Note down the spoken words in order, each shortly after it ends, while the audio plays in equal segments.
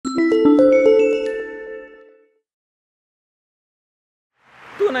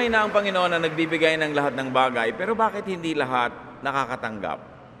Tunay na ang Panginoon na nagbibigay ng lahat ng bagay, pero bakit hindi lahat nakakatanggap?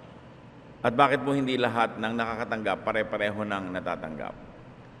 At bakit po hindi lahat ng nakakatanggap pare-pareho ng natatanggap?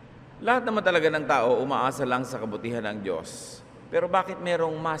 Lahat naman talaga ng tao umaasa lang sa kabutihan ng Diyos. Pero bakit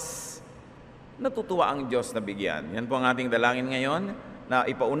merong mas natutuwa ang Diyos na bigyan? Yan po ang ating dalangin ngayon, na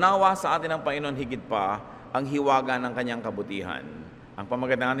ipaunawa sa atin ng Panginoon higit pa ang hiwaga ng kanyang kabutihan. Ang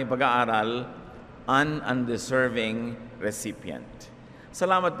pamagat ng ating pag-aaral, an undeserving recipient.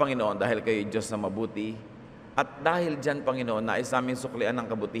 Salamat, Panginoon, dahil kayo Diyos na mabuti. At dahil dyan, Panginoon, nais aming suklian ng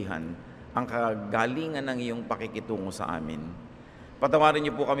kabutihan ang kagalingan ng iyong pakikitungo sa amin. Patawarin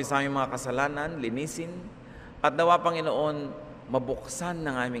niyo po kami sa aming mga kasalanan, linisin, at nawa, Panginoon, mabuksan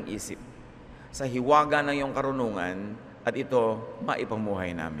ng aming isip sa hiwaga ng iyong karunungan at ito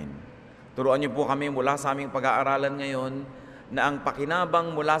maipamuhay namin. Turuan niyo po kami mula sa aming pag-aaralan ngayon na ang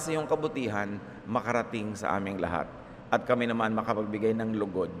pakinabang mula sa iyong kabutihan makarating sa aming lahat at kami naman makapagbigay ng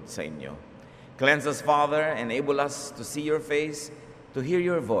lugod sa inyo. Cleanse us, Father, enable us to see your face, to hear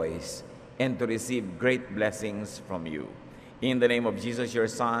your voice, and to receive great blessings from you. In the name of Jesus,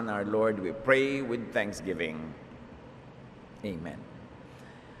 your Son, our Lord, we pray with thanksgiving. Amen.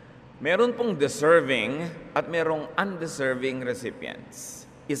 Meron pong deserving at merong undeserving recipients.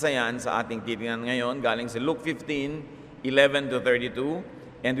 Isa yan sa ating titingnan ngayon, galing sa Luke 15:11 to 32,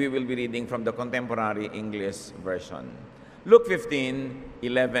 and we will be reading from the Contemporary English Version. Luke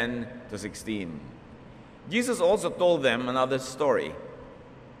 15:11 to 16. Jesus also told them another story.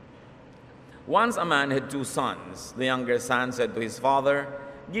 Once a man had 2 sons. The younger son said to his father,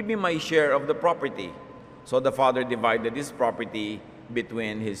 "Give me my share of the property." So the father divided his property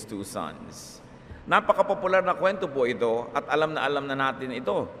between his 2 sons. Napaka-popular na kwento po ito at alam na natin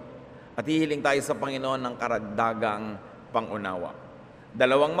ito. At hihiling tayo sa Panginoon ng karagdagang pangunawa.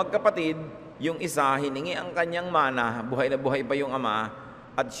 2 magkapatid, yung isa hiningi ang kanyang mana, buhay na buhay pa yung ama,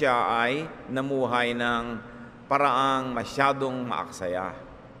 at siya ay namuhay ng paraang masyadong maaksaya.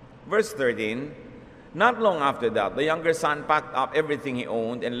 Verse 13, not long after that, the younger son packed up everything he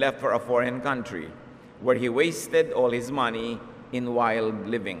owned and left for a foreign country, where he wasted all his money in wild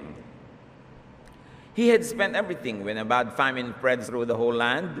living. He had spent everything when a bad famine spread through the whole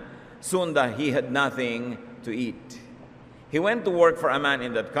land. Soon he had nothing to eat. He went to work for a man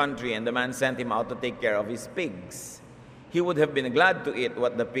in that country, and the man sent him out to take care of his pigs. He would have been glad to eat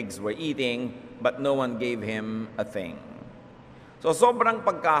what the pigs were eating, but no one gave him a thing. So sobrang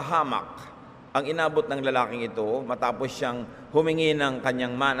pagkahamak ang inabot ng lalaking ito matapos siyang humingi ng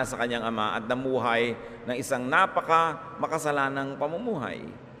kanyang mana sa kanyang ama at namuhay ng isang makasalanang pamumuhay.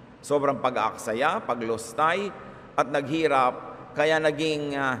 Sobrang pag-aaksaya, paglustay at naghirap, kaya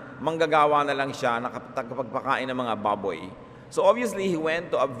naging manggagawa na lang siya nakapagpakain ng mga baboy. So obviously, he went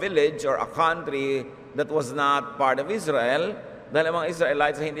to a village or a country that was not part of Israel dahil ang mga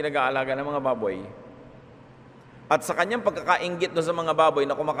Israelites ay hindi nag-aalaga ng mga baboy. At sa kanyang pagkakainggit doon sa mga baboy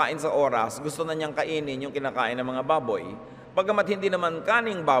na kumakain sa oras, gusto na niyang kainin yung kinakain ng mga baboy. Pagamat hindi naman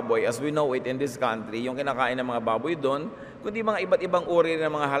kaning baboy, as we know it in this country, yung kinakain ng mga baboy doon, kundi mga iba't ibang uri ng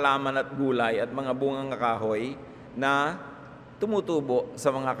mga halaman at gulay at mga bungang kahoy na tumutubo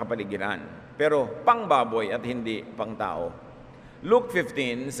sa mga kapaligiran. Pero pang baboy at hindi pang tao. Luke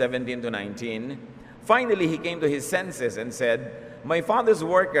 15:17 to 19, finally he came to his senses and said, "My father's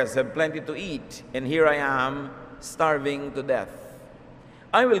workers have plenty to eat, and here I am, starving to death.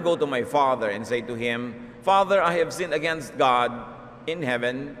 I will go to my father and say to him, 'Father, I have sinned against God in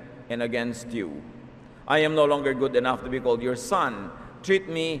heaven and against you. I am no longer good enough to be called your son. Treat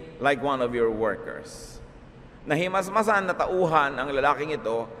me like one of your workers.'" Nahimasmasan na tauhan ang lalaking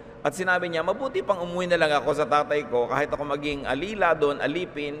ito at sinabi niya, "Mabuti pang umuwi na lang ako sa tatay ko kahit ako maging alila doon,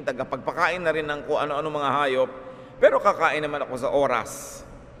 alipin, tagapagpakain na rin ng kung ano-ano mga hayop, pero kakain naman ako sa oras.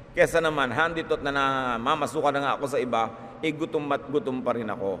 Kesa naman, handitot na mamasukan na nga ako sa iba, gutom at gutom pa rin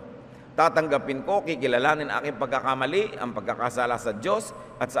ako. Tatanggapin ko, kikilalanin aking pagkakamali, ang pagkakasala sa Diyos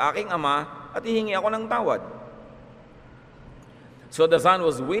at sa aking ama, at hihingi ako ng tawad." So the son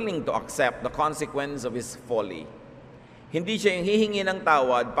was willing to accept the consequence of his folly. Hindi siya yung hihingi ng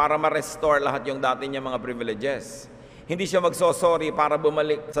tawad para ma-restore lahat yung dati niya mga privileges. Hindi siya magsosorry para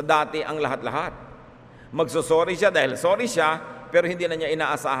bumalik sa dati ang lahat-lahat. Magsosorry siya dahil sorry siya, pero hindi na niya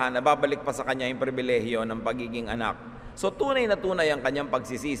inaasahan na babalik pa sa kanya yung pribilehiyo ng pagiging anak. So tunay na tunay ang kanyang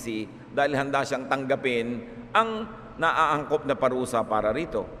pagsisisi dahil handa siyang tanggapin ang naaangkop na parusa para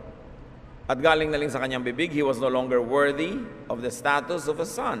rito. At galing na rin sa kanyang bibig, he was no longer worthy of the status of a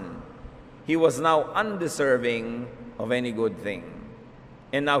son. He was now undeserving of any good thing.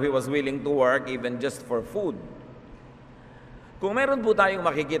 And now he was willing to work even just for food. Kung meron po tayong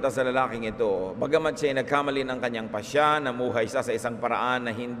makikita sa lalaking ito, bagamat siya ay nagkamali ng kanyang pasya, namuhay siya sa isang paraan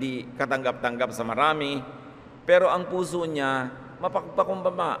na hindi katanggap-tanggap sa marami, pero ang puso niya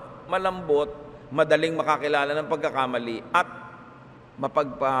mapagpakumbaba, malambot, madaling makakilala ng pagkakamali at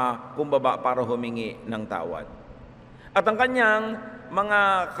mapagpakumbaba para humingi ng tawad. At ang kanyang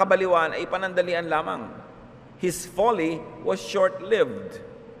mga kabaliwan ay panandalian lamang. His folly was short-lived.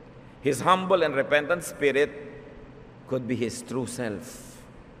 His humble and repentant spirit could be his true self.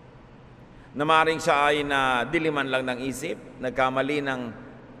 Na maaaring siya ay nadiliman lang ng isip, nagkamali ng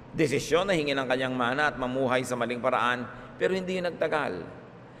desisyon na hingi ng kanyang mana at mamuhay sa maling paraan, pero hindi yun nagtagal.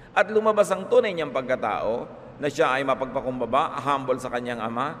 At lumabas ang tunay niyang pagkatao na siya ay mapagpakumbaba, humble sa kanyang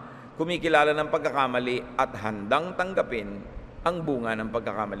ama, kumikilala ng pagkakamali at handang tanggapin ang bunga ng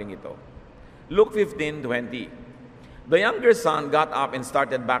pagkakamaling ito. Luke 15:20. The younger son got up and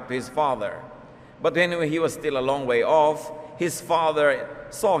started back to his father. But when he was still a long way off, his father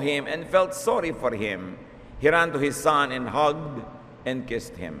saw him and felt sorry for him. He ran to his son and hugged and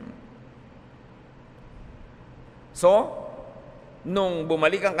kissed him. So, nung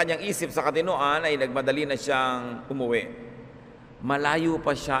bumalik ang kanyang isip sa katinoan, ay nagmadali na siyang umuwi. Malayo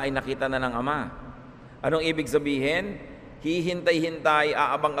pa siya ay nakita na ng ama. Anong ibig sabihin? Hihintay-hintay,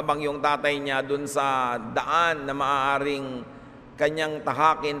 aabang-abang yung tatay niya dun sa daan na maaaring kanyang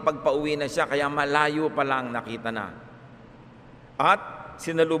tahakin pagpauwi na siya, kaya malayo pa lang nakita na. At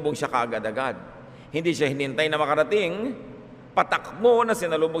sinalubong siya kaagad-agad. Hindi siya hinintay na makarating, patakbo na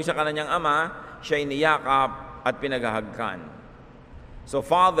sinalubong siya kananyang ama, siya iniyakap at pinaghahagkan. So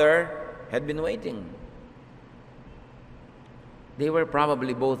father had been waiting. They were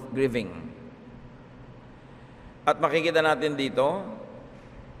probably both grieving. At makikita natin dito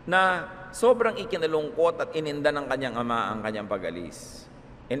na sobrang ikinalungkot at ininda ng kanyang ama ang kanyang pag-alis.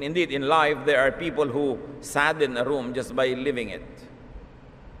 And indeed, in life, there are people who sadden a room just by living it.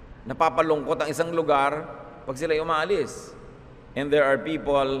 Napapalungkot ang isang lugar pag sila'y umaalis. And there are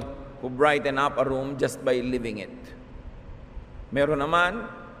people who brighten up a room just by living it. Meron naman,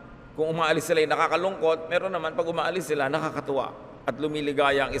 kung umaalis sila'y nakakalungkot, meron naman pag umaalis sila, nakakatuwa at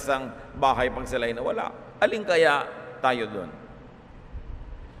lumiligaya ang isang bahay pag sila'y nawala. Alin kaya tayo doon?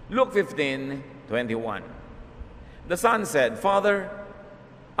 Luke 15:21. The son said, Father,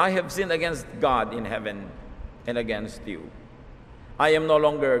 I have sinned against God in heaven and against you. I am no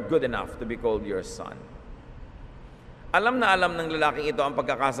longer good enough to be called your son. Alam na alam ng lalaking ito ang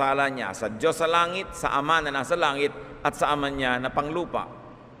pagkakasala niya sa Diyos sa langit, sa Ama na nasa langit, at sa Ama niya na panglupa.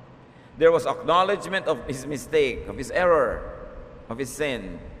 There was acknowledgement of his mistake, of his error, of his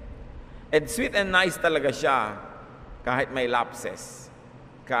sin. And sweet and nice talaga siya kahit may lapses,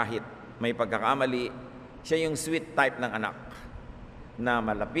 kahit may pagkakamali. Siya yung sweet type ng anak na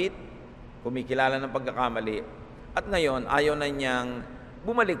malapit, kumikilala ng pagkakamali, at ngayon ayaw na niyang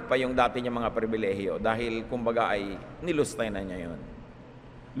bumalik pa yung dati niyang mga pribilehiyo dahil kumbaga ay nilustay na niya yun.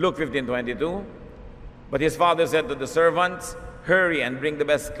 Luke 15:22. But his father said to the servants, Hurry and bring the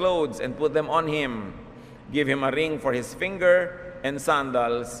best clothes and put them on him. Give him a ring for his finger and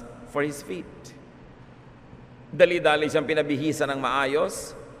sandals for his feet. Dali-dali siyang pinabihisan ng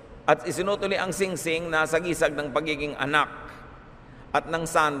maayos at isinutuloy ang singsing na sagisag ng pagiging anak at ng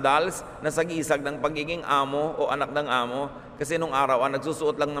sandals na sagisag ng pagiging amo o anak ng amo, kasi nung araw ang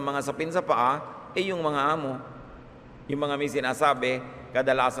nagsusuot lang ng mga sapin sa paa yung mga amo. Yung mga may sinasabi,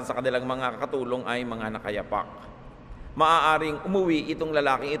 kadalasan sa kanilang mga katulong ay mga nakayapak. Maaaring umuwi itong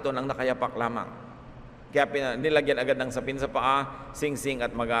lalaking ito ng nakayapak lamang. Kaya nilagyan agad ng sapin sa paa, singsing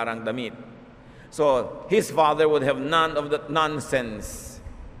at magarang damit. So, his father would have none of that nonsense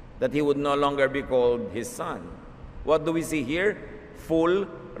that he would no longer be called his son. What do we see here? Full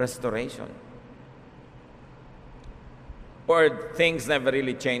restoration. Or things never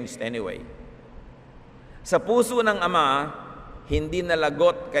really changed anyway. Sa puso ng ama, hindi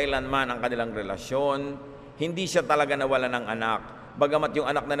nalagot kailanman ang kanilang relasyon, hindi siya talaga nawala ng anak. Bagamat yung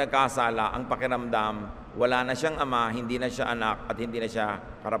anak na nagkasala, ang pakiramdam, wala na siyang ama, hindi na siya anak, at hindi na siya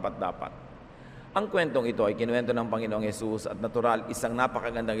karapat-dapat. Ang kwentong ito ay kinuwento ng Panginoong Yesus at natural, isang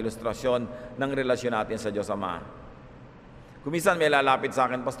napakagandang ilustrasyon ng relasyon natin sa Diyos Ama. Kumisan may lalapit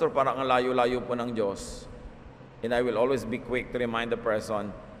sa akin, Pastor, parang ang layo-layo po ng Diyos. And I will always be quick to remind the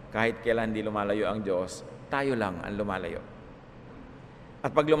person, kahit kailan hindi lumalayo ang Diyos, tayo lang ang lumalayo.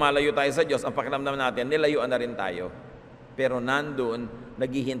 At pag lumalayo tayo sa Diyos, ang pakiramdam natin, nilayuan na rin tayo. Pero nandun,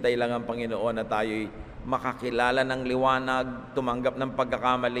 naghihintay lang ang Panginoon na tayo'y makakilala ng liwanag, tumanggap ng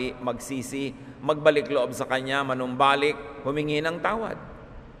pagkakamali, magsisi, magbalik loob sa Kanya, manumbalik, humingi ng tawad.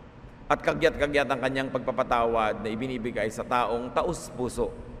 At kagyat-kagyat ang Kanyang pagpapatawad na ibinibigay sa taong taus-puso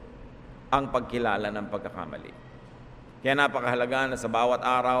ang pagkilala ng pagkakamali. Kaya napakahalaga na sa bawat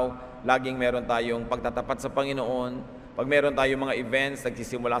araw, laging meron tayong pagtatapat sa Panginoon. Pag meron tayong mga events,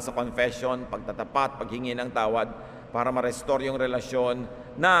 nagsisimula sa confession, pagtatapat, paghingi ng tawad, para ma-restore yung relasyon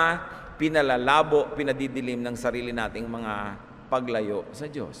na pinalalabo, pinadidilim ng sarili nating mga paglayo sa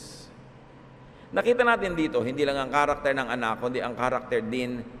Diyos. Nakita natin dito, hindi lang ang karakter ng anak, kundi ang karakter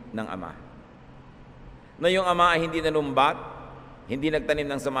din ng ama. Na yung ama ay hindi nanumbat, hindi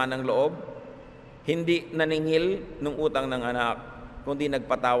nagtanim ng sama ng loob, hindi naningil ng utang ng anak, kundi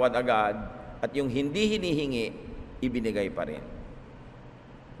nagpatawad agad, at yung hindi hinihingi, ibinigay pa rin.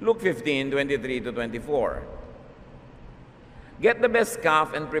 Luke 15:23-24. Get the best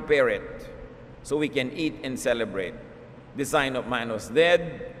calf and prepare it, so we can eat and celebrate. The Son of Man was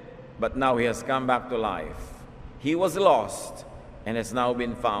dead, but now he has come back to life. He was lost and has now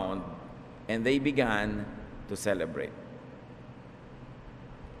been found, and they began to celebrate.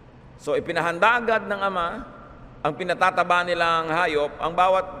 So ipinahanda agad ng ama ang pinatataba nilang hayop. Ang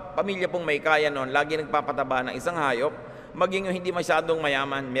bawat pamilya pong may kaya noon, lagi nagpapataba ng isang hayop, maging yung hindi masyadong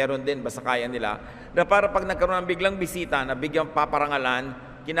mayaman, meron din, basta kaya nila, na para pag nagkaroon ng biglang bisita na biglang paparangalan,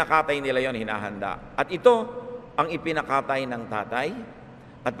 kinakatay nila yon, hinahanda. At ito ang ipinakatay ng tatay,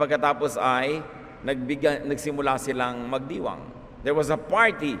 at pagkatapos ay nagsimula silang magdiwang. There was a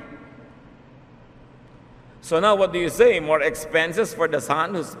party. So now what do you say? More expenses for the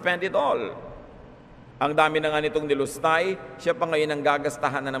son who spent it all. Ang dami na nga nitong nilustay, siya pa ngayon ang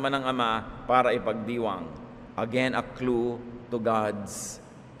gagastahan na naman ng ama para ipagdiwang. Again, a clue to God's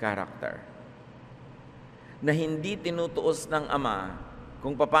character. Na hindi tinutuos ng ama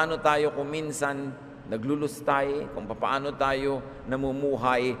kung paano tayo kuminsan naglulustay, kung paano tayo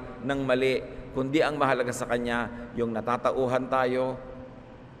namumuhay ng mali, kundi ang mahalaga sa Kanya, yung natatauhan tayo,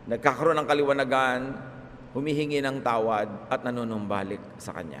 nagkakaroon ng kaliwanagan, humihingi ng tawad, at nanunumbalik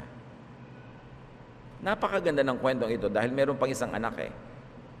sa Kanya. Napakaganda ng kwentong ito dahil meron pang isang anak eh.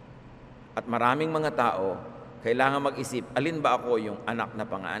 At maraming mga tao, kailangan mag-isip, alin ba ako, yung anak na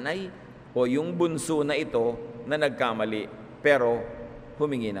panganay o yung bunso na ito na nagkamali pero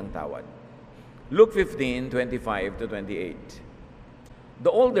humingi ng tawad. Luke 15:25-28.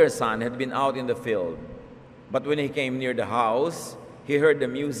 The older son had been out in the field, but when he came near the house, he heard the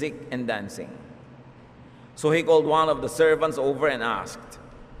music and dancing. So he called one of the servants over and asked,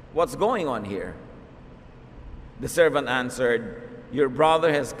 "What's going on here?" The servant answered, "Your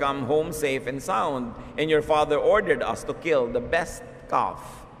brother has come home safe and sound, and your father ordered us to kill the best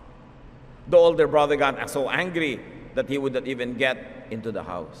calf." The older brother got so angry that he would not even get into the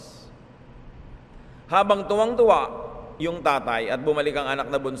house. Habang tuwang-tuwa yung tatay at bumalik ang anak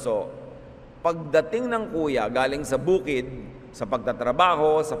na bunso, pagdating ng kuya galing sa bukid, sa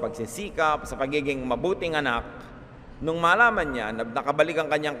pagtatrabaho, sa pagsisikap, sa pagiging mabuting anak, nung malaman niya na nakabalik ang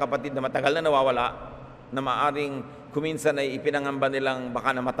kanyang kapatid na matagal na nawawala, na maaring kuminsan ay ipinangamba nilang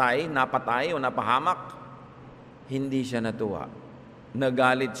baka namatay, napatay o napahamak, hindi siya natuwa.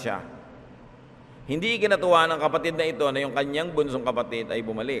 Nagalit siya. Hindi ikinatuwa ng kapatid na ito na yung kanyang bunsong kapatid ay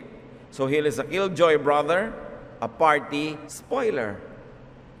bumalik. So he is a killjoy brother, a party spoiler.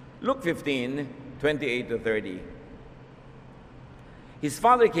 Luke 15:28-30. His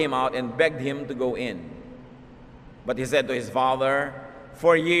father came out and begged him to go in. But he said to his father,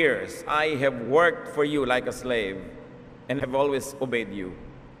 "For years I have worked for you like a slave and have always obeyed you.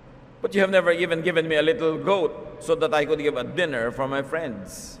 But you have never even given me a little goat so that I could give a dinner for my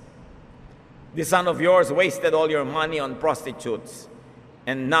friends. The son of yours wasted all your money on prostitutes,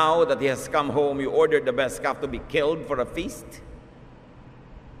 and now that he has come home, you ordered the best calf to be killed for a feast?"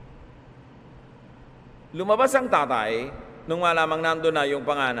 Lumabas ang tatay nung malamang nandun na yung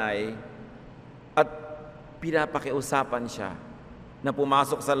panganay at pinapakiusapan siya na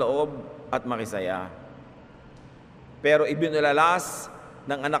pumasok sa loob at makisaya. Pero ibinulalas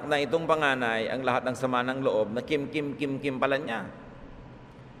ng anak na itong panganay ang lahat ng sama ng loob na kim pala niya.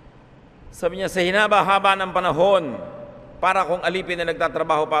 Sabi niya, sa hinaba-haba ng panahon, para akong alipin na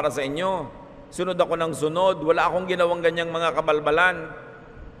nagtatrabaho para sa inyo, sunod ako ng sunod, wala akong ginawang ganyang mga kabalbalan.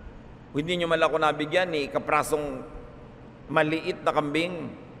 Hindi nyo man ako nabigyan ni kaprasong maliit na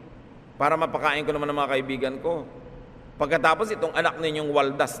kambing para mapakain ko naman ng mga kaibigan ko. Pagkatapos itong anak ninyong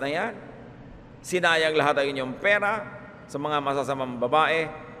waldas na yan, sinayang lahat ang inyong pera sa mga masasamang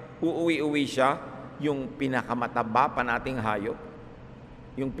babae, uuwi-uwi siya, yung pinakamataba pa nating hayop,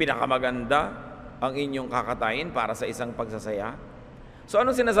 yung pinakamaganda ang inyong kakatayin para sa isang pagsasaya. So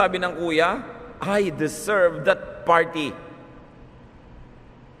anong sinasabi ng kuya? I deserve that party.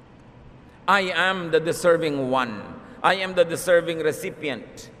 I am the deserving one. I am the deserving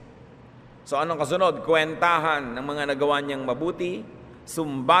recipient. So anong kasunod? Kwentahan ng mga nagawa niyang mabuti,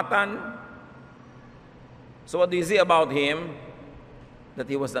 sumbatan, So what do you see about him? That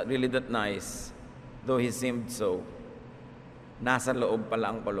he was not really that nice, though he seemed so. Nasa loob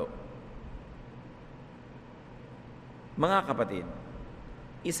pala ang kulo. Mga kapatid,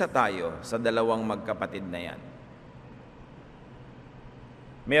 isa tayo sa dalawang magkapatid na yan.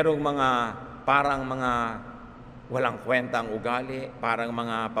 Merong mga parang mga walang kwentang ugali, parang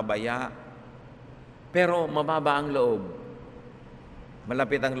mga pabaya, pero mababa ang loob.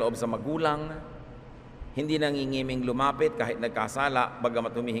 Malapit ang loob sa magulang, hindi nangingiming lumapit kahit nagkasala,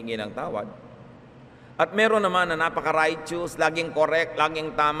 bagamat humihingi ng tawad. At meron naman na napaka-righteous, laging correct,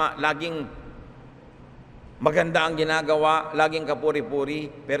 laging tama, laging maganda ang ginagawa, laging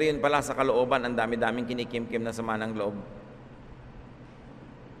kapuri-puri, pero yun pala sa kalooban, ang dami-daming kinikimkim na sama ng loob.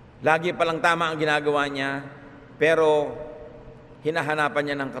 Lagi palang tama ang ginagawa niya, pero hinahanapan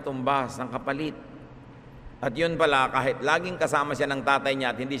niya ng katumbas, ng kapalit. At yun pala, kahit laging kasama siya ng tatay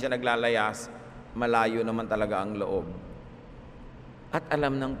niya at hindi siya naglalayas, malayo naman talaga ang loob. At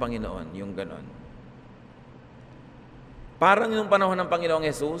alam ng Panginoon yung ganon. Parang yung panahon ng Panginoong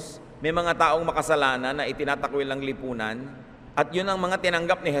Hesus, may mga taong makasalanan na itinatakwil ng lipunan, at yun ang mga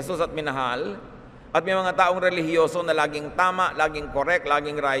tinanggap ni Jesus at minahal, at may mga taong relihiyoso na laging tama, laging correct,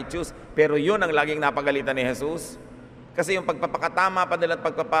 laging righteous, pero yun ang laging napagalitan ni Jesus. Kasi yung pagpapakatama pa nila at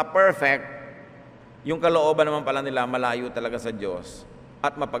pagpapa-perfect, yung kalooban naman pala nila malayo talaga sa Diyos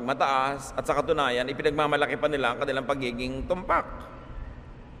at mapagmataas, at sa katunayan, ipinagmamalaki pa nila ang kanilang pagiging tumpak.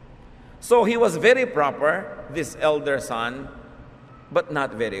 So he was very proper, this elder son, but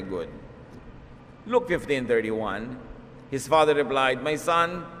not very good. Luke 15:31, his father replied, "My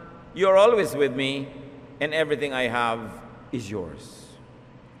son, you are always with me, and everything I have is yours."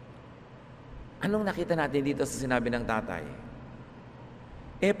 Anong nakita natin dito sa sinabi ng tatay?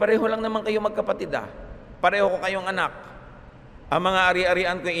 Pareho lang naman kayo magkapatid ah. Pareho ko kayong anak. Ang mga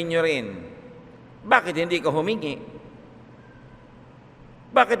ari-arian ko inyo rin. Bakit hindi ka humingi?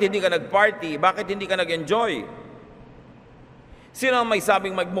 Bakit hindi ka nag-party? Bakit hindi ka nag-enjoy? Sino ang may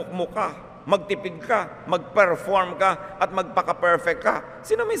sabing magmukmuk ka, magtipid ka, mag-perform ka, at magpaka-perfect ka?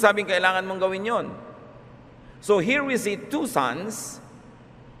 Sino may sabing kailangan mong gawin yon? So here we see two sons,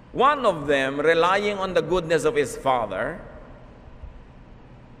 one of them relying on the goodness of his father,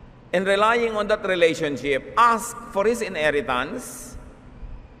 and relying on that relationship, ask for his inheritance.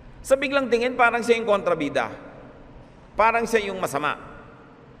 Sa biglang tingin, parang siya yung kontrabida. Parang siya yung masama.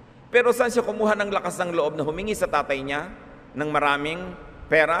 Pero saan siya kumuha ng lakas ng loob na humingi sa tatay niya ng maraming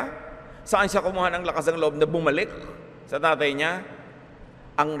pera? Saan siya kumuha ng lakas ng loob na bumalik sa tatay niya?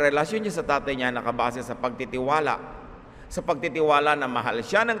 Ang relasyon niya sa tatay niya nakabase sa pagtitiwala. Sa pagtitiwala na mahal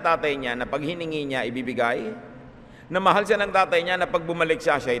siya ng tatay niya na pag hiningi niya, ibibigay. Na mahal siya ng tatay niya na pag bumalik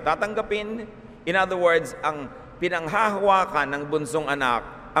siya, siya tatanggapin. In other words, ang pinanghahawakan ng bunsong anak,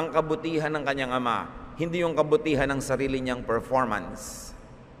 ang kabutihan ng kanyang ama, hindi yung kabutihan ng sarili niyang performance.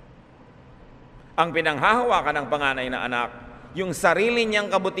 Ang pinanghahawakan ng panganay na anak, yung sarili niyang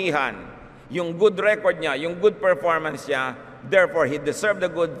kabutihan, yung good record niya, yung good performance niya, therefore he deserved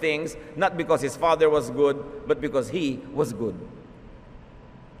the good things, not because his father was good, but because he was good.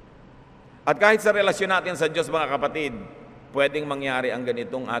 At kahit sa relasyon natin sa Diyos, mga kapatid, pwedeng mangyari ang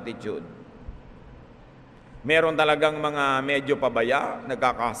ganitong attitude. Meron talagang mga medyo pabaya,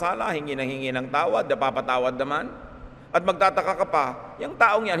 nagkakasala, hingi ng tawad, napapatawad naman. At magtataka ka pa, yung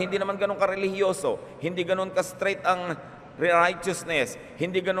taong yan, hindi naman ganun ka-religyoso, hindi ganun ka-straight ang righteousness,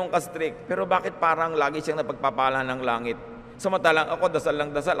 hindi ganun ka-strict, pero bakit parang lagi siyang napagpapala ng langit? Samantalang ako, dasal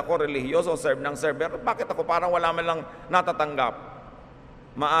lang dasal, ako religyoso, serve ng serve, pero bakit ako parang wala man lang natatanggap?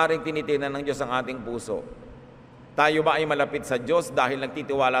 Maaring tinitingnan ng Diyos ang ating puso. Tayo ba ay malapit sa Diyos dahil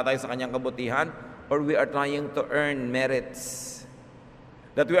nagtitiwala tayo sa Kanyang kabutihan? Or we are trying to earn merits?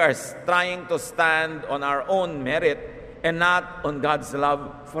 That we are trying to stand on our own merit and not on God's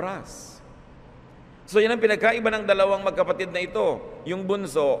love for us. So yan ang pinagkaiba ng dalawang magkapatid na ito. Yung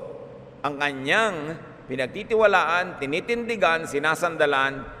bunso, ang kanyang pinagtitiwalaan, tinitindigan,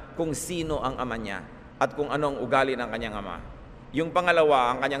 sinasandalan kung sino ang ama niya at kung anong ugali ng kanyang ama. Yung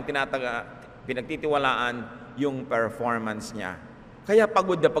pangalawa, ang kanyang pinagtitiwalaan, yung performance niya. Kaya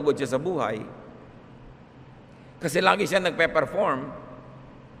pagod na pagod siya sa buhay. Kasi lagi siya nagpe-perform.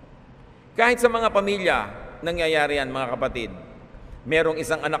 Kahit sa mga pamilya, nangyayari yan, mga kapatid. Merong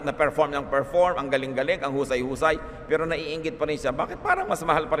isang anak na perform, ang galing-galing, ang husay-husay, pero naiinggit pa rin siya. Bakit parang mas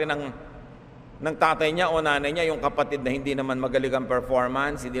mahal pa rin ng tatay niya o nanay niya yung kapatid na hindi naman magaling ang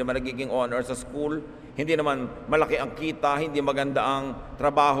performance, hindi naman nagiging honor sa school, hindi naman malaki ang kita, hindi maganda ang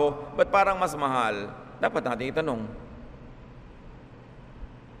trabaho, ba't parang mas mahal? Dapat natin itanong.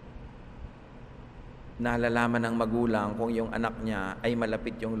 Nalalaman ng magulang kung yung anak niya ay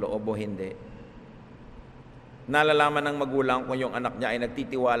malapit yung loob o hindi. Nalalaman ng magulang kung yung anak niya ay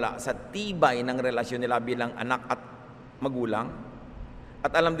nagtitiwala sa tibay ng relasyon nila bilang anak at magulang.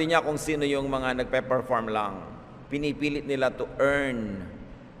 At alam din niya kung sino yung mga nagpe-perform lang. Pinipilit nila to earn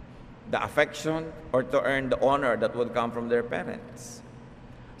the affection or to earn the honor that would come from their parents.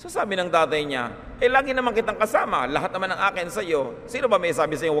 So sabi ng tatay niya, lagi naman kitang kasama, lahat naman ng akin sa iyo. Sino ba may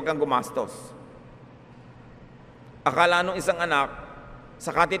sabi sa iyo, huwag kang gumastos? Akala nung isang anak, sa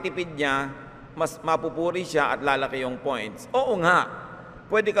katitipid niya, mas mapupuri siya at lalaki yung points. Oo nga,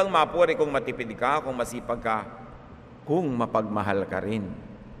 pwede kang mapuri kung matipid ka, kung masipag ka, kung mapagmahal ka rin.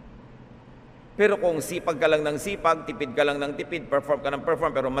 Pero kung sipag ka lang ng sipag, tipid ka lang ng tipid, perform ka ng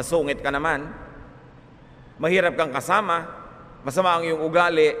perform, pero masungit ka naman, mahirap kang kasama, masama ang iyong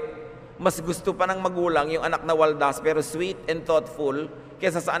ugali, mas gusto pa ng magulang yung anak na waldas pero sweet and thoughtful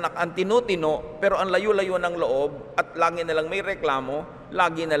kaysa sa anak ang tinutino pero ang layo-layo ng loob at lagi na lang may reklamo,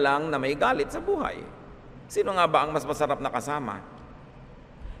 lagi na lang na may galit sa buhay. Sino nga ba ang mas masarap na kasama?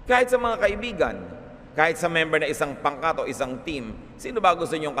 Kahit sa mga kaibigan, kahit sa member na isang pangkat o isang team, sino ba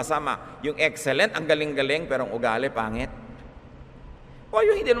gusto niyong kasama? Yung excellent, ang galing-galing pero ang ugali pangit? O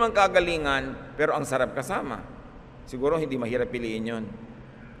yung hindi naman kagalingan pero ang sarap kasama? Siguro hindi mahirap piliin yun.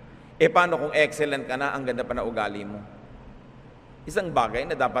 Paano kung excellent ka na, ang ganda pa na ugali mo? Isang bagay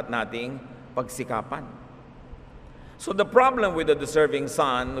na dapat nating pagsikapan. So the problem with the deserving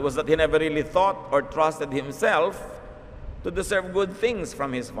son was that he never really thought or trusted himself to deserve good things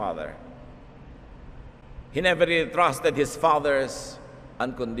from his father. He never really trusted his father's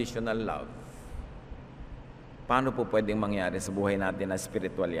unconditional love. Paano po pwedeng mangyari sa buhay natin na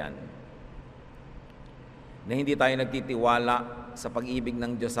spiritual yan? Na hindi tayo nagtitiwala sa pag-ibig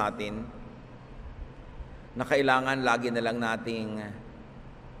ng Diyos sa atin, na kailangan lagi na lang nating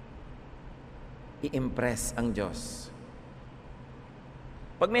i-impress ang Diyos.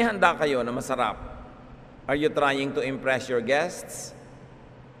 Pag may handa kayo na masarap, are you trying to impress your guests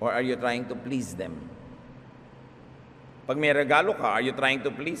or are you trying to please them? Pag may regalo ka, are you trying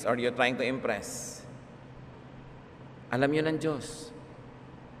to please or are you trying to impress? Alam yun ng Diyos.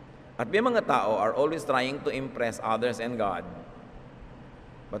 At may mga tao are always trying to impress others and God.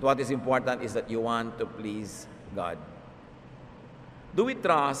 But what is important is that you want to please God. Do we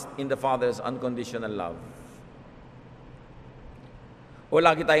trust in the Father's unconditional love? O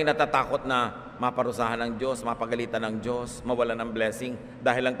lagi tayong natatakot na maparusahan ng Diyos, mapagalitan ng Diyos, mawalan ng blessing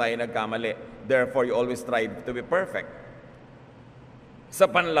dahil lang tayo nagkamali. Therefore, you always strive to be perfect. Sa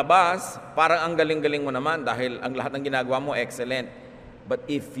panlabas, parang ang galing-galing mo naman dahil ang lahat ng ginagawa mo excellent. But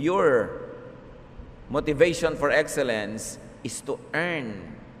if your motivation for excellence is to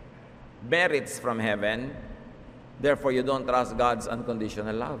earn merits from heaven, therefore you don't trust God's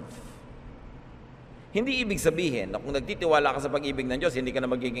unconditional love. Hindi ibig sabihin na kung nagtitiwala ka sa pag-ibig ng Diyos, hindi ka na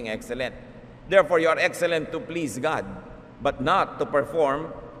magiging excellent. Therefore, you are excellent to please God, but not to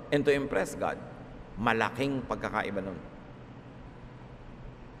perform and to impress God. Malaking pagkakaiba nun.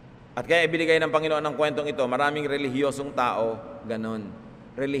 At kaya ibinigay ng Panginoon ng kwentong ito, maraming relihiyosong tao, ganun.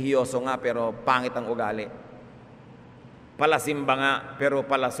 Relihiyoso nga pero pangit ang ugali. Palasimba nga pero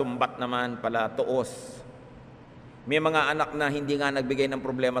palasumbat naman, palatuos. May mga anak na hindi nga nagbigay ng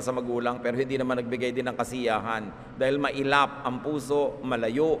problema sa magulang pero hindi naman nagbigay din ng kasiyahan dahil mailap ang puso,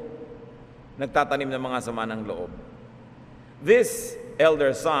 malayo, nagtatanim ng mga sama ng loob. This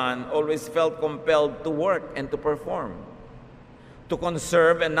elder son always felt compelled to work and to perform, to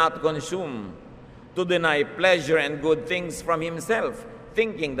conserve and not consume, to deny pleasure and good things from himself,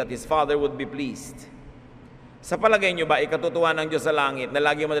 thinking that his father would be pleased. Sa palagay nyo ba, ikatutuwa ng Diyos sa langit na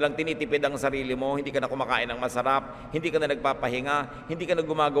lagi mo nalang tinitipid ang sarili mo, hindi ka na kumakain ng masarap, hindi ka na nagpapahinga, hindi ka na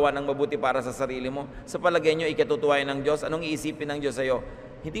gumagawa ng mabuti para sa sarili mo? Sa palagay nyo, ikatutuwa ng Diyos, anong iisipin ng Diyos sa'yo?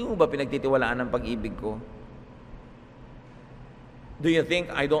 Hindi mo ba pinagtitiwalaan ng pag-ibig ko? Do you think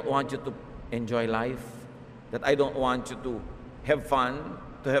I don't want you to enjoy life? That I don't want you to have fun,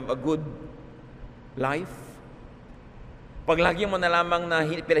 to have a good life? Pag lagi mo na lamang na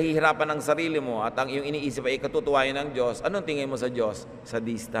pinahihirapan ang sarili mo at ang iyong iniisip ay ikatutuwayan ng Diyos, anong tingin mo sa Diyos?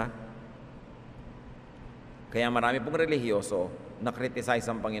 Sadista? Kaya marami pong relihiyoso na criticize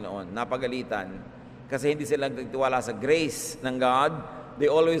ang Panginoon, napagalitan, kasi hindi sila nagtitiwala sa grace ng God. They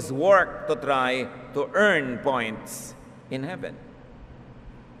always work to try to earn points in heaven.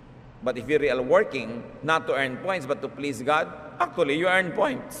 But if you're real working, not to earn points but to please God, actually you earn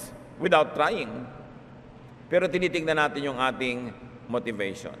points without trying. Pero tinitingnan natin yung ating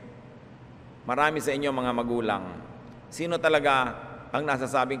motivation. Marami sa inyo mga magulang, sino talaga ang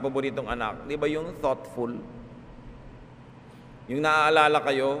nasasabing paboritong anak? Di ba yung thoughtful? Yung naaalala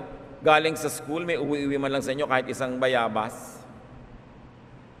kayo, galing sa school, may uwi-uwi man lang sa inyo kahit isang bayabas.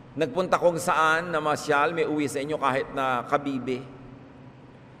 Nagpunta kung saan na masyal, may uwi sa inyo kahit na kabibe.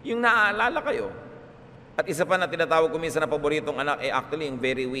 Yung naaalala kayo. At isa pa na tinatawag ko minsan na paboritong anak, actually yung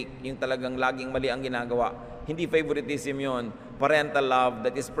very weak, yung talagang laging mali ang ginagawa. Hindi favoritism yon, parental love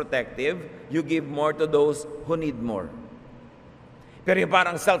that is protective. You give more to those who need more. Pero yung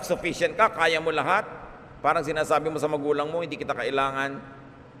parang self-sufficient ka, kaya mo lahat. Parang sinasabi mo sa magulang mo, hindi kita kailangan.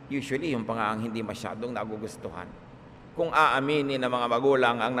 Usually, yung pa ang hindi masyadong nagugustuhan. Kung aaminin ng mga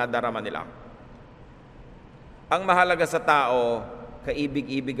magulang ang nadarama nila. Ang mahalaga sa tao,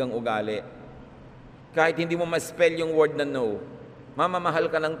 kaibig-ibig ang ugali. Kahit hindi mo ma-spell yung word na no, mamamahal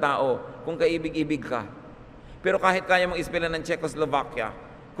ka ng tao kung kaibig-ibig ka. Pero kahit kaya mong ispellan ng Czechoslovakia,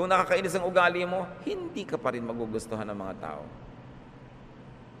 kung nakakainis ang ugali mo, hindi ka pa rin magugustuhan ng mga tao.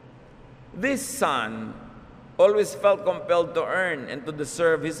 This son always felt compelled to earn and to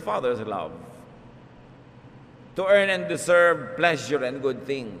deserve his father's love. To earn and deserve pleasure and good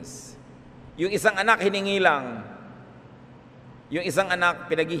things. Yung isang anak hiningi lang. Yung isang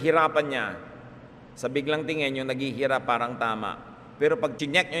anak pinaghihirapan niya. Sa biglang tingin yung naghihirap parang tama. Pero pag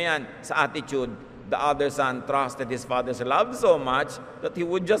chinek nyo yan sa attitude, the other son trusted his father's love so much that he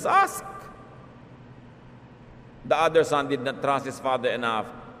would just ask. The other son did not trust his father enough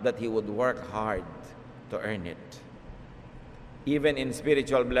that he would work hard to earn it. Even in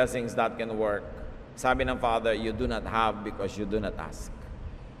spiritual blessings that can work. Sabi ng Father, you do not have because you do not ask.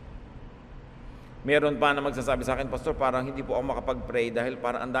 Meron pa na magsasabi sa akin, Pastor, parang hindi po ako makapag-pray dahil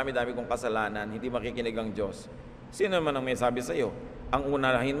parang ang dami-dami kong kasalanan, hindi makikinig ang Diyos. Sino naman ang may sabi sa iyo? Ang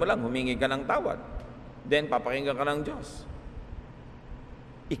unahin mo lang, humingi ka ng tawad. Then, papakinggan ka ng Diyos.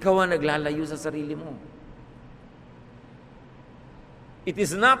 Ikaw ang naglalayo sa sarili mo. It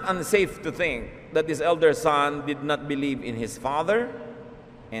is not unsafe to think that this elder son did not believe in his father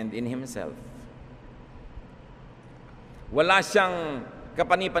and in himself. Wala siyang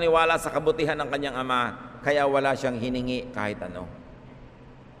kapanipaniwala sa kabutihan ng kanyang ama, kaya wala siyang hiningi kahit ano.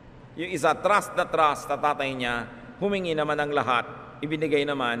 Yung isa, trust na tatay niya, humingi naman ng lahat, ibinigay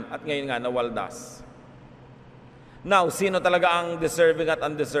naman, at ngayon nga nawaldas. Now, sino talaga ang deserving at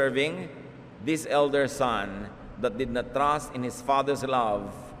undeserving? This elder son that did not trust in his father's love,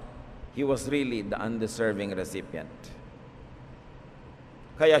 he was really the undeserving recipient.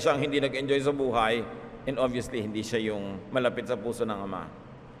 Kaya siyang hindi nag-enjoy sa buhay, and obviously, hindi siya yung malapit sa puso ng ama.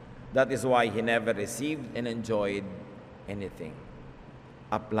 That is why he never received and enjoyed anything.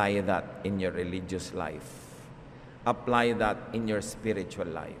 Apply that in your religious life. Apply that in your spiritual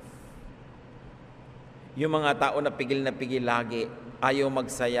life. Yung mga tao na pigil lagi, ayaw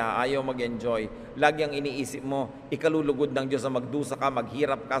magsaya, ayaw mag-enjoy, lagi ang iniisip mo, ikalulugod ng Diyos na magdusa ka,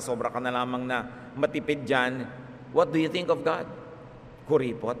 maghirap ka, sobra ka na lamang na matipid dyan. What do you think of God?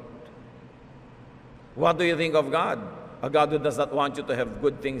 Kuripot. What do you think of God? A God who does not want you to have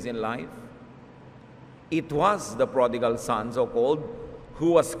good things in life? It was the prodigal son, so-called,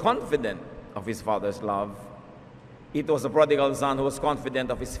 who was confident of his father's love. It was the prodigal son who was confident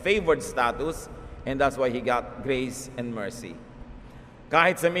of his favored status, and that's why he got grace and mercy.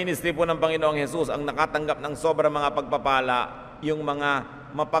 Kahit sa ministry po ng Panginoong Jesus, ang nakatanggap ng sobrang mga pagpapala, yung mga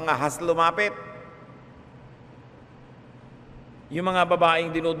mapangahas lumapit. Yung mga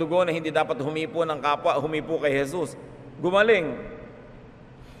babaeng dinudugo na hindi dapat humipo ng kapwa, humipo kay Jesus, gumaling.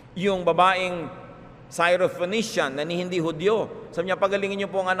 Yung babaeng Syrophoenician na hindi Hudyo, sabi niya, pagalingin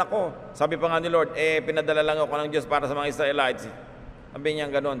niyo po ang anak ko. Sabi pa nga ni Lord, pinadala lang ako ng Diyos para sa mga Israelites. Sabi niya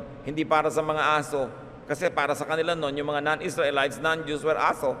gano'n, hindi para sa mga aso. Kasi para sa kanila noon, yung mga non-Israelites, non-Jews were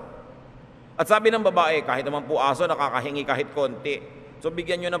aso. At sabi ng babae, kahit naman po aso, nakakahingi kahit konti. So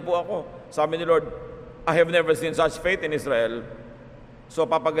bigyan niyo na po ako. Sabi ni Lord, I have never seen such faith in Israel. So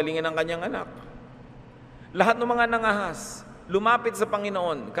papagalingin ang kanyang anak. Lahat ng mga nangahas, lumapit sa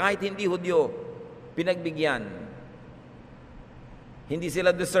Panginoon, kahit hindi Hudyo, pinagbigyan. Hindi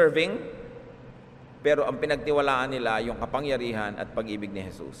sila deserving, pero ang pinagtiwalaan nila yung kapangyarihan at pag-ibig ni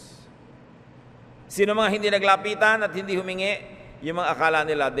Jesus. Sino mga hindi naglapitan at hindi humingi, yung mga akala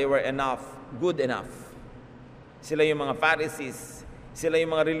nila they were enough, good enough. Sila yung mga Pharisees, sila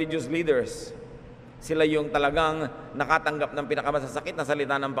yung mga religious leaders. Sila yung talagang nakatanggap ng pinakamasasakit na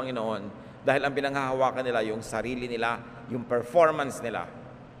salita ng Panginoon dahil ang pinanghahawakan nila yung sarili nila, yung performance nila.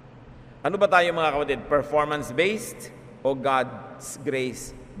 Ano ba tayo mga kapatid? Performance-based o God's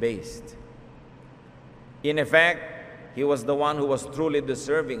grace-based? In effect, he was the one who was truly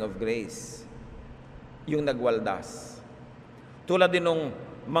deserving of grace. Yung nagwaldas. Tulad din nung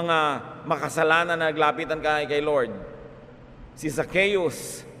mga makasalanan na naglapitan kay Lord. Si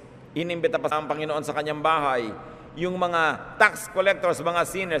Zacchaeus, inimbita pa ang Panginoon sa kanyang bahay. yung mga tax collectors, mga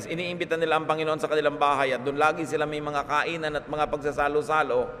sinners, iniimbita nila ang Panginoon sa kanilang bahay at doon lagi sila may mga kainan at mga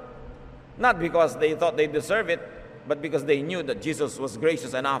pagsasalo-salo. Not because they thought they deserve it, but because they knew that Jesus was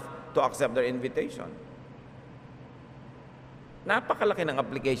gracious enough to accept their invitation. Napakalaki ng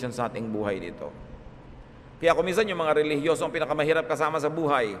application sa ating buhay dito. Kaya kuminsan yung mga relihiyoso ang pinakamahirap kasama sa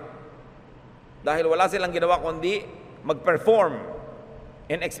buhay. Dahil wala silang ginawa kundi mag-perform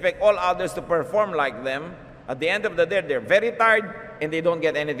and expect all others to perform like them. At the end of the day, they're very tired and they don't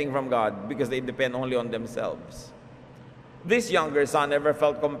get anything from God because they depend only on themselves. This younger son never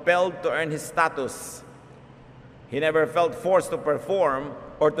felt compelled to earn his status. He never felt forced to perform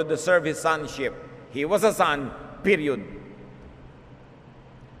or to deserve his sonship. He was a son, period.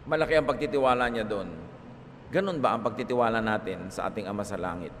 Malaki ang pagtitiwala niya doon. Ganun ba ang pagtitiwala natin sa ating Ama sa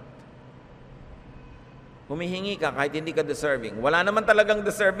Langit? Humihingi ka kahit hindi ka deserving. Wala naman talagang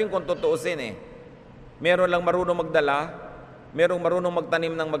deserving kung tutuusin eh. Meron lang marunong magdala, merong marunong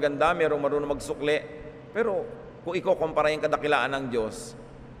magtanim ng maganda, merong marunong magsukli. Pero kung ikukumpara yung kadakilaan ng Diyos,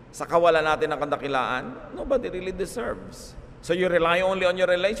 sa kawalan natin ng kadakilaan, nobody really deserves. So you rely only on your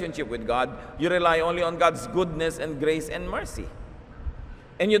relationship with God. You rely only on God's goodness and grace and mercy.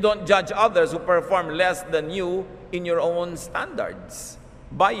 And you don't judge others who perform less than you in your own standards,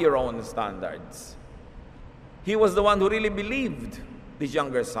 by your own standards. He was the one who really believed, this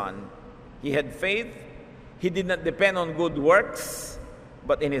younger son. He had faith. He did not depend on good works,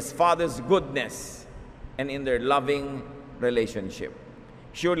 but in his father's goodness and in their loving relationship.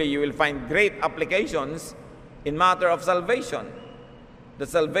 Surely you will find great applications in matter of salvation. The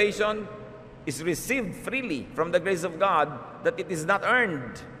salvation is received freely from the grace of God, that it is not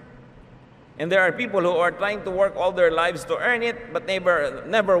earned. And there are people who are trying to work all their lives to earn it, but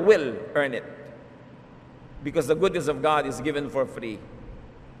never will earn it. Because the goodness of God is given for free.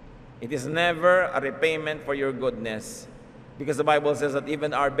 It is never a repayment for your goodness. Because the Bible says that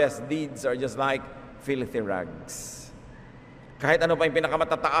even our best deeds are just like filthy rags. Kahit ano pa yung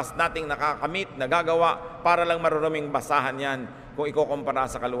pinakamatataas nating nakakamit, nagagawa, para lang maruruming basahan yan kung ikukumpara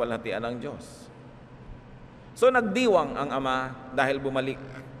sa kaluwalhatian ng Diyos. So nagdiwang ang ama dahil bumalik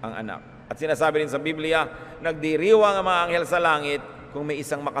ang anak. At sinasabi rin sa Biblia, nagdiriwang ang mga anghel sa langit kung may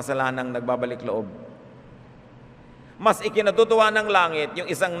isang makasalanang nagbabalik loob. Mas ikinatutuwa ng langit yung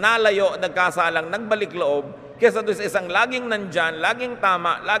isang nalayo, nagkasalang, nagbalik loob, kesa doon sa isang laging nandyan, laging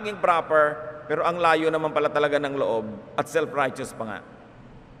tama, laging proper, pero ang layo naman pala talaga ng loob at self-righteous pa nga.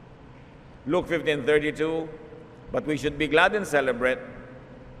 Luke 15:32, but we should be glad and celebrate.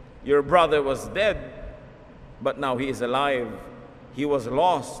 Your brother was dead, but now he is alive. He was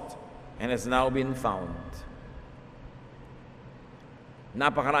lost and has now been found.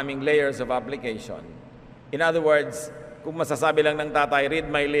 Napakaraming layers of application. In other words, kung masasabi lang ng tatay, read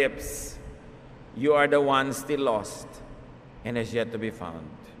my lips, you are the one still lost and has yet to be found.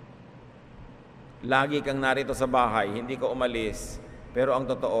 Lagi kang narito sa bahay, hindi ka umalis, pero ang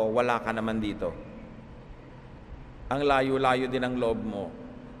totoo, wala ka naman dito. Ang layo-layo din ang loob mo.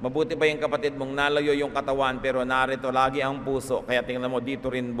 Mabuti pa yung kapatid mong nalayo yung katawan, pero narito lagi ang puso, kaya tingnan mo, dito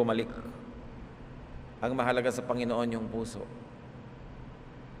rin bumalik. Ang mahalaga sa Panginoon yung puso.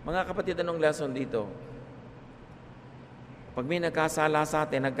 Mga kapatid, anong lesson dito? Pag may nagkasala sa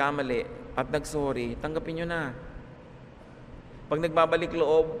atin, nagkamali, at nagsorry, tanggapin nyo na. Pag nagbabalik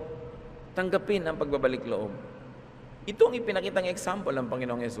loob, tanggapin ang pagbabalik loob. Ito ang ipinakitang example ng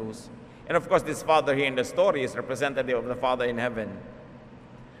Panginoong Yesus. And of course, this Father here in the story is representative of the Father in heaven.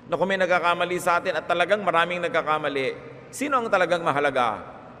 Na kung may nagkakamali sa atin at talagang maraming nagkakamali, sino ang talagang mahalaga?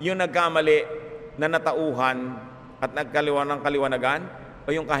 Yung nagkamali na natauhan at nagkaliwan ng kaliwanagan? O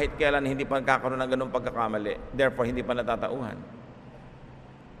yung kahit kailan hindi pa nagkakaroon ng ganung pagkakamali, therefore hindi pa natatauhan.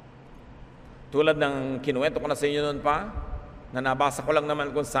 Tulad ng kinuwento ko na sa inyo noon pa, na nabasa ko lang naman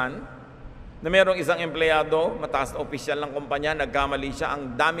kung saan, na mayroong isang empleyado, mataas na opisyal ng kumpanya, nagkamali siya,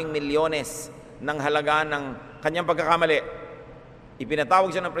 ang daming milyones ng halaga ng kanyang pagkakamali. Ipinatawag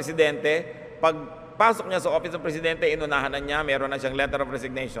siya ng presidente, pagpasok niya sa office ng presidente, inunahan na niya, meron na siyang letter of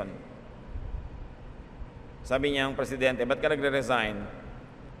resignation. Sabi niya ang presidente, ba't ka nagre-resign?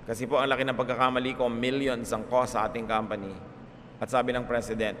 Kasi po ang laki ng pagkakamali ko, millions ang cost sa ating company. At sabi ng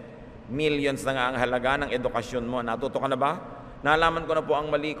president, millions na nga ang halaga ng edukasyon mo. Natuto ka na ba? Nalaman ko na po ang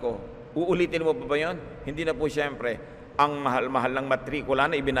mali ko. Uulitin mo pa ba yun? Hindi na po siyempre. Ang mahal-mahal ng matrikula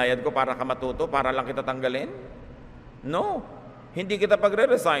na ibinayad ko para ka matuto, para lang kita tanggalin? No. Hindi kita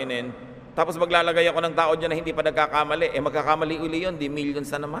pagre-resignin. Tapos maglalagay ako ng tao dyan na hindi pa nagkakamali. Magkakamali uli yun, di millions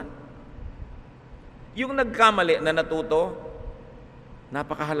na naman. Yung nagkamali na natuto,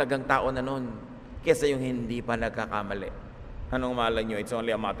 napakahalagang tao na nun kesa yung hindi pa nagkakamali. Anong malay nyo? It's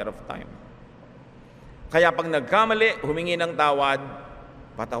only a matter of time. Kaya pag nagkamali, humingi ng tawad,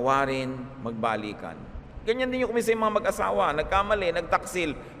 patawarin, magbalikan. Ganyan din yung kumisa yung mga mag-asawa, nagkamali,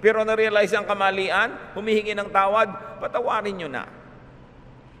 nagtaksil, pero na-realize ang kamalian, humihingi ng tawad, patawarin nyo na.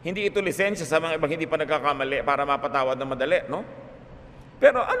 Hindi ito lisensya sa mga ibang hindi pa nagkakamali para mapatawad ng madali, no?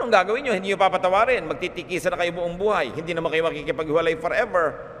 Pero anong gagawin nyo? Hindi nyo papatawarin, magtitikisan na kayo buong buhay, hindi naman kayo makikipaghiwalay forever.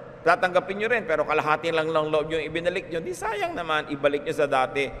 Tatanggapin nyo rin, pero kalahati lang ng loob yung ibinalik nyo, di sayang naman, ibalik nyo sa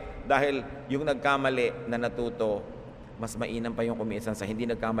dati dahil yung nagkamali na natuto, mas mainam pa yung kumisan sa hindi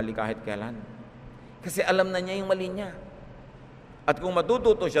nagkamali kahit kailan. Kasi alam na niya yung mali niya. At kung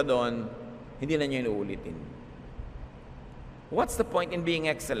matututo siya doon, hindi na niya inuulitin. What's the point in being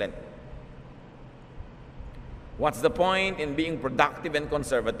excellent? What's the point in being productive and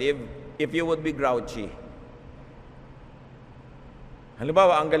conservative if you would be grouchy?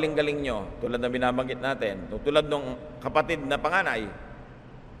 Halimbawa, ang galing-galing nyo, tulad na binabanggit natin, tulad nung kapatid na panganay,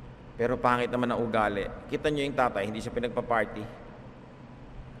 pero pangit naman ang ugali. Kita nyo yung tatay, hindi siya pinagpa-party.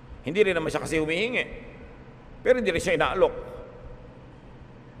 Hindi rin naman siya kasi humihingi. Pero hindi rin siya inaalok.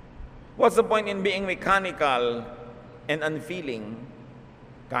 What's the point in being mechanical and unfeeling,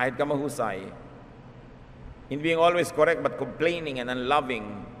 kahit ka mahusay, in being always correct but complaining and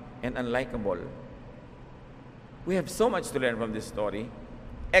unloving and unlikable? We have so much to learn from this story.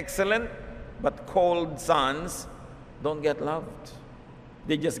 Excellent but cold sons don't get loved.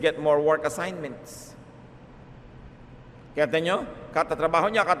 They just get more work assignments. Kaya nyo, katatrabaho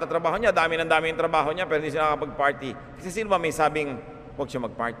niya, dami ng trabaho niya, pero hindi siya nakakapag-party. Kasi sino ba may sabing, huwag siya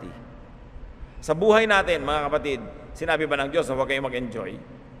mag-party? Sa buhay natin, mga kapatid, sinabi ba ng Diyos na huwag kayong mag-enjoy?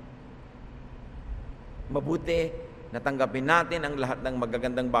 Mabuti, natanggapin natin ang lahat ng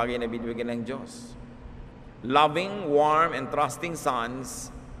magagandang bagay na binibigyan ng Diyos. Loving, warm, and trusting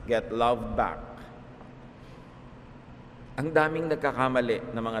sons get loved back. Ang daming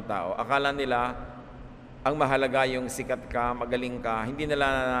nagkakamali ng mga tao. Akala nila, ang mahalaga yung sikat ka, magaling ka. Hindi nila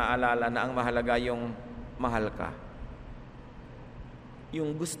naaalala na ang mahalaga yung mahal ka.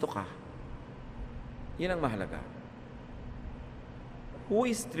 Yung gusto ka. Yan ang mahalaga. Who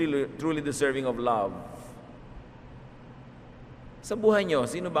is truly deserving of love? Sa buhay nyo,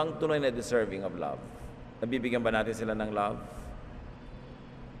 sino ba ang tunay na deserving of love? Nabibigyan ba natin sila ng love?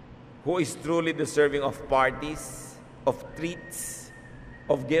 Who is truly deserving of parties, of treats,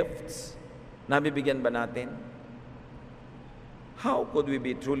 of gifts? Nabibigyan ba natin? How could we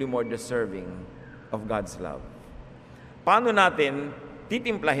be truly more deserving of God's love? Paano natin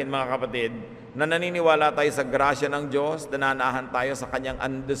titimplahin, mga kapatid, na naniniwala tayo sa grasya ng Diyos, nananahan tayo sa Kanyang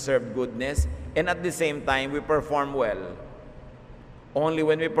undeserved goodness, and at the same time, we perform well? Only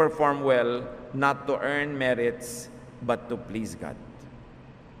when we perform well, not to earn merits, but to please God.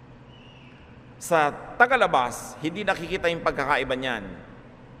 Sa tagalabas, hindi nakikita yung pagkakaiba niyan.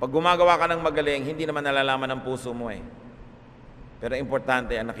 Pag gumagawa ka ng magaling, hindi naman nalalaman ng puso mo eh. Pero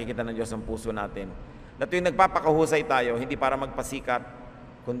importante, ang nakikita ng Diyos ang puso natin. Na tuwing nagpapakahusay tayo, hindi para magpasikat,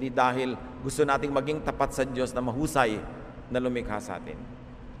 kundi dahil gusto nating maging tapat sa Diyos na mahusay na lumikha sa atin.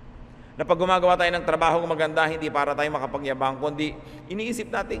 Na pag gumagawa tayo ng trabaho maganda, hindi para tayo makapagyabang, kundi iniisip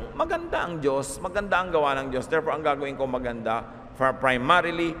natin, maganda ang Diyos, maganda ang gawa ng Diyos. Therefore, ang gagawin ko maganda for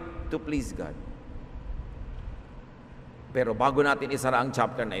primarily to please God. Pero bago natin isara ang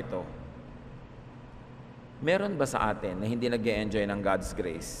chapter na ito, meron ba sa atin na hindi nag-e-enjoy ng God's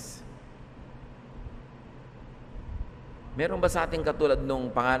grace? Meron ba sa atin katulad nung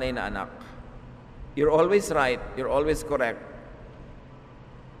panganay na anak? You're always right, you're always correct,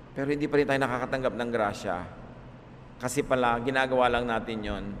 pero hindi pa rin tayo nakakatanggap ng grasya. Kasi pala, ginagawa lang natin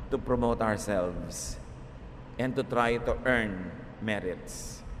yon to promote ourselves and to try to earn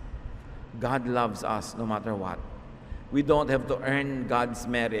merits. God loves us no matter what. We don't have to earn God's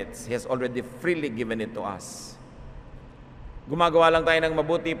merits. He has already freely given it to us. Gumagawa lang tayo ng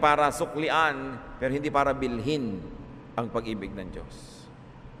mabuti para suklian, pero hindi para bilhin ang pag-ibig ng Diyos.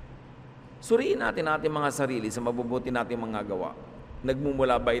 Suriin natin ating mga sarili sa mabubuti nating mga gawa.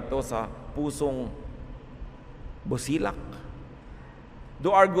 Nagmumula ba ito sa pusong busilak?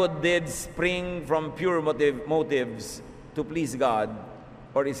 Do our good deeds spring from pure motives to please God?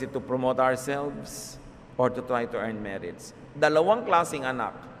 Or is it to promote ourselves? Or to try to earn merits? Dalawang klaseng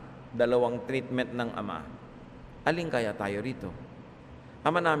anak, dalawang treatment ng Ama. Alin kaya tayo rito?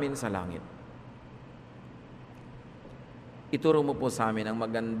 Ama namin sa langit, ituro mo po sa amin ang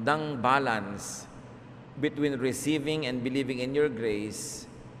magandang balance between receiving and believing in your grace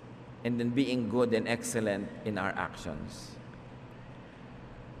and then being good and excellent in our actions.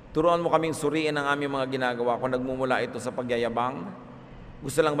 Turuan mo kaming suriin ang aming mga ginagawa kung nagmumula ito sa pagyayabang.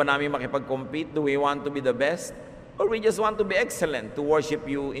 Gusto lang ba namin makipag-compete? Do we want to be the best? Or we just want to be excellent, to worship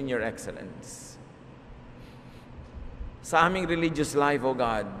you in your excellence? Sa aming religious life, O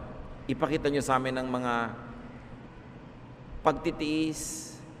God, ipakita nyo sa amin ang mga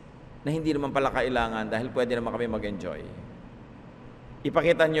pagtitiis na hindi naman pala kailangan dahil pwede naman kami mag-enjoy.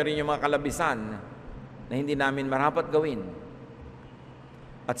 Ipakita nyo rin yung mga kalabisan na hindi namin marapat gawin.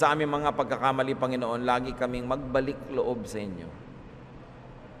 At sa aming mga pagkakamali, Panginoon, lagi kaming magbalik loob sa inyo.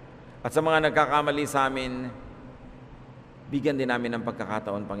 At sa mga nagkakamali sa amin, bigyan din namin ng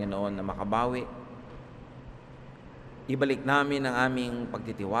pagkakataon, Panginoon, na makabawi. Ibalik namin ang aming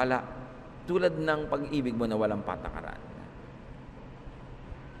pagtitiwala tulad ng pag-ibig mo na walang patakaran.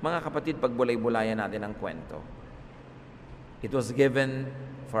 Mga kapatid, pagbulay-bulayan natin ang kwento. It was given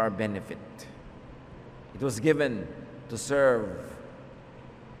for our benefit. It was given to serve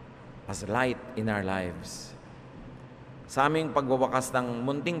as light in our lives. Sa aming pagwawakas ng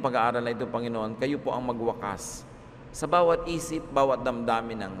munting pag-aaral na ito, Panginoon, kayo po ang magwakas sa bawat isip, bawat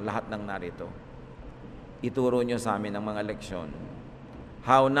damdamin ng lahat ng narito. Ituro nyo sa amin ang mga leksyon.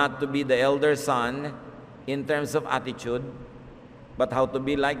 How not to be the elder son in terms of attitude, but how to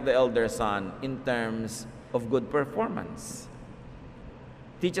be like the elder son in terms of good performance.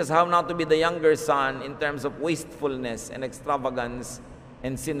 Teach us how not to be the younger son in terms of wastefulness and extravagance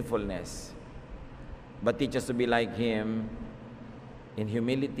and sinfulness, but teach us to be like him in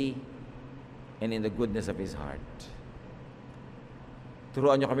humility and in the goodness of his heart.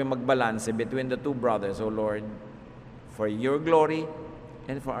 Turuan nyo kami magbalanse between the two brothers, O Lord, for your glory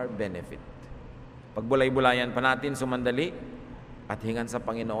and for our benefit. Pagbulay-bulayan pa natin sumandali at hingan sa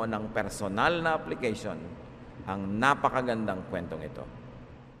Panginoon ng personal na application ang napakagandang kwentong ito.